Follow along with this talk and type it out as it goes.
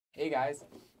Hey guys,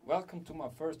 welcome to my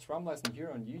first drum lesson here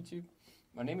on YouTube.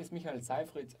 My name is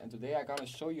Firth and today I'm gonna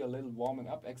show you a little warming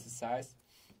up exercise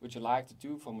which I like to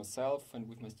do for myself and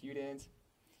with my students.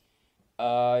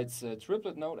 It's a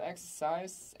triplet note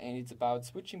exercise and it's about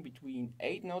switching between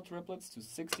 8-note triplets to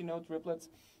 16-note triplets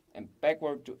and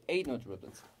backward to 8-note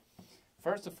triplets.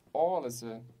 First of all, as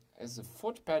a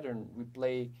foot pattern, we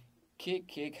play kick,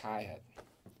 kick, hi-hat.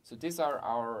 So these are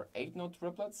our 8-note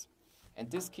triplets. And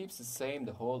this keeps the same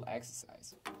the whole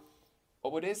exercise.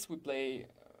 Over this we play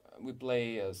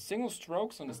single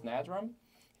strokes on the snare drum,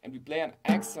 and we play an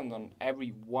accent on every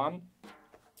one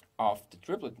of the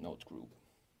triplet note group.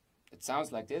 It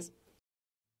sounds like this.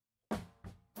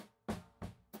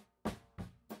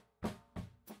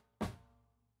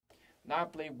 Now I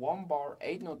play 1 bar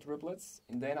 8-note triplets,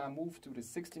 and then I move to the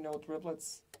 16-note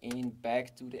triplets and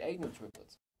back to the 8-note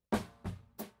triplets.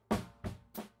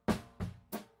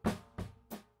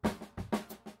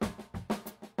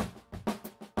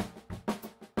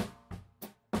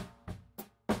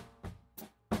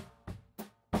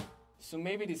 So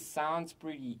maybe this sounds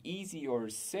pretty easy or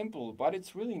simple, but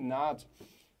it's really not.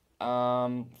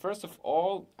 First of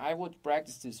all, I would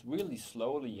practice this really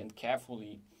slowly and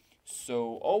carefully.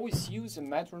 So always use a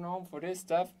metronome for this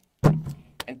stuff.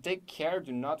 And take care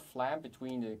to not flam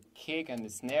between the kick and the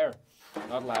snare.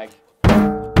 Not like...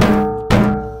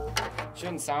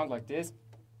 shouldn't sound like this.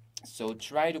 So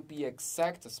try to be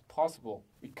exact as possible.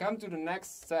 We come to the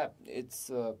next step.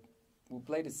 We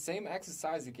play the same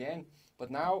exercise again, but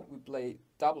now we play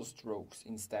double strokes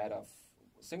instead of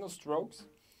single strokes,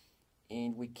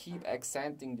 and we keep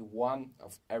accenting the one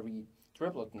of every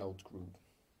triplet note group.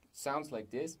 It sounds like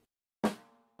this.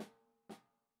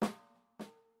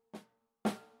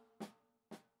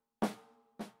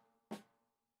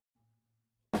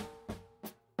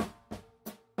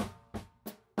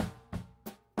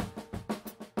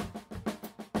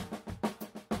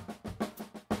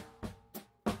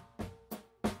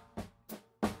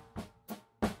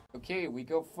 Okay, we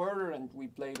go further and we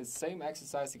play the same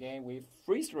exercise again with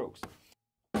 3 strokes.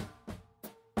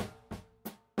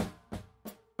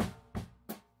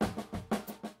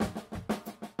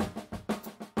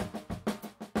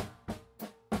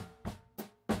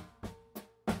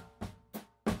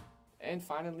 And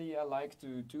finally, I like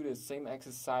to do the same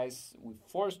exercise with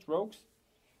 4 strokes.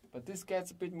 But this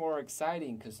gets a bit more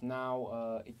exciting because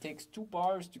now it takes 2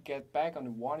 bars to get back on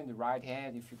the one in the right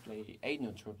hand if you play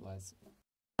 8-note triplets.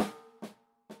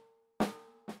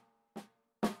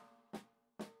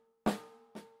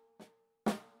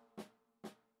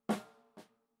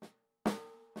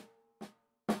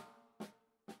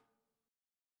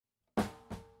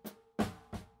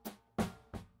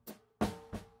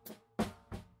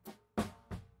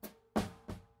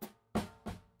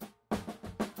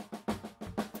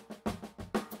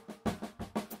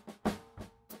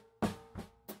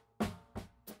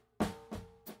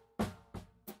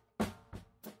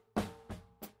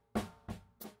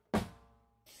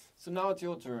 So now it's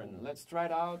your turn. Let's try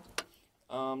it out.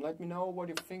 Let me know what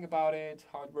you think about it,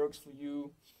 how it works for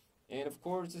you. And of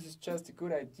course, this is just a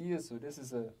good idea, so this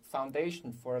is a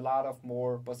foundation for a lot of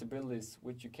more possibilities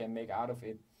which you can make out of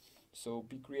it. So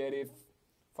be creative,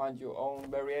 find your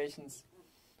own variations.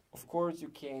 Of course, you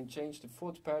can change the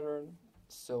foot pattern.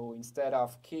 So instead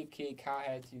of kick, kick,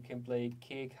 hi-hat, you can play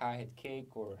kick, hi-hat,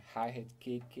 kick, or hi-hat,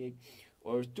 kick, kick,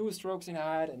 or 2 strokes in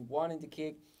hi-hat and 1 in the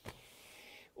kick.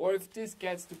 Or if this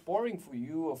gets too boring for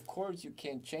you, of course you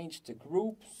can change the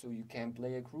group, so you can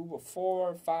play a group of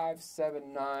 4, 5,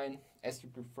 7, 9, as you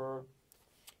prefer.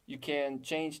 You can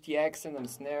change the accent on the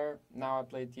snare. Now I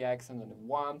played the accent on the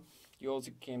 1. You also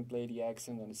can play the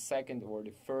accent on the 2nd or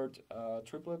the 3rd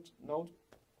triplet note.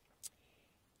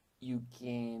 You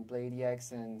can play the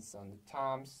accents on the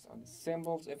toms, on the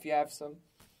cymbals if you have some.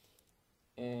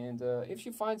 And if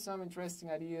you find some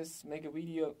interesting ideas, make a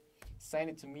video.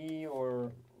 Send it to me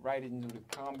or write it into the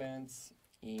comments.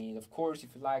 And of course,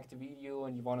 if you like the video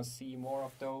and you want to see more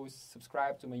of those,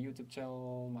 subscribe to my YouTube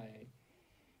channel,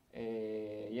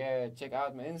 check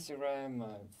out my Instagram,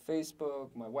 my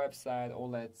Facebook, my website,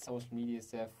 all that social media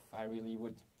stuff. I really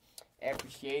would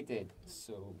appreciate it.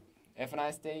 So have a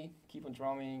nice day, keep on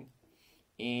drumming,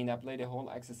 and I play the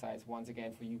whole exercise once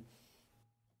again for you.